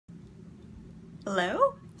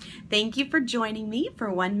Hello. Thank you for joining me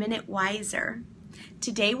for 1 Minute Wiser.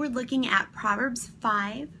 Today we're looking at Proverbs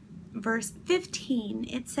 5, verse 15.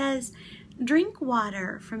 It says, "Drink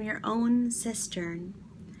water from your own cistern,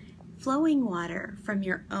 flowing water from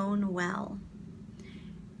your own well."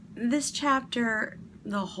 This chapter,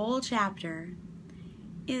 the whole chapter,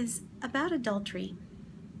 is about adultery.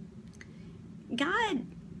 God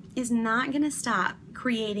is not going to stop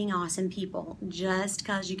creating awesome people just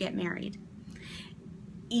because you get married.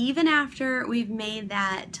 Even after we've made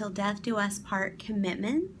that till death do us part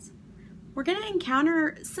commitment, we're going to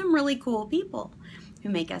encounter some really cool people who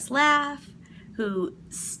make us laugh, who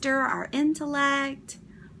stir our intellect,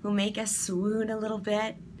 who make us swoon a little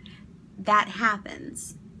bit. That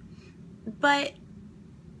happens. But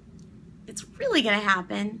it's really going to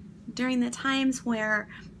happen during the times where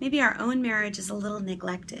maybe our own marriage is a little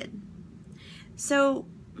neglected. So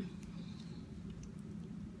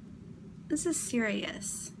this is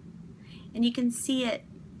serious. And you can see it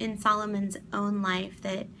in Solomon's own life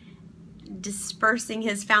that dispersing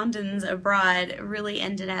his fountains abroad really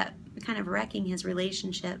ended up kind of wrecking his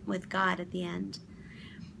relationship with God at the end.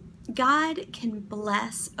 God can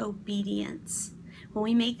bless obedience. When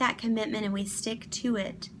we make that commitment and we stick to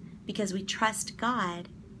it because we trust God,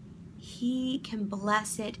 He can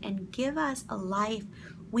bless it and give us a life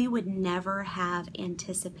we would never have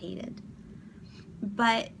anticipated.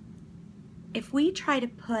 But if we try to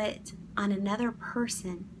put on another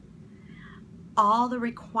person all the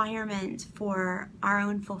requirements for our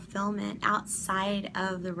own fulfillment outside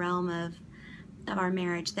of the realm of our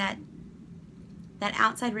marriage, that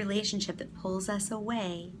outside relationship that pulls us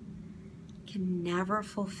away can never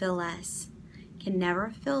fulfill us, can never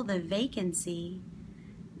fill the vacancy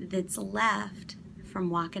that's left from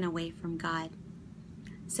walking away from God.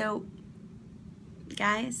 So,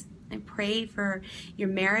 guys, I pray for your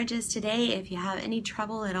marriages today. If you have any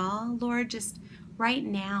trouble at all, Lord, just right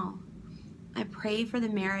now, I pray for the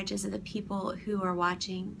marriages of the people who are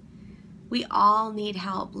watching. We all need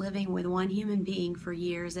help living with one human being for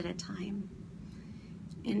years at a time.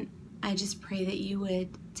 And I just pray that you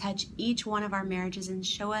would touch each one of our marriages and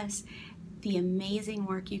show us the amazing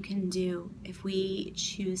work you can do if we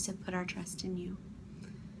choose to put our trust in you.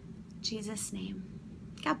 In Jesus' name,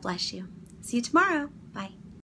 God bless you. See you tomorrow. Bye.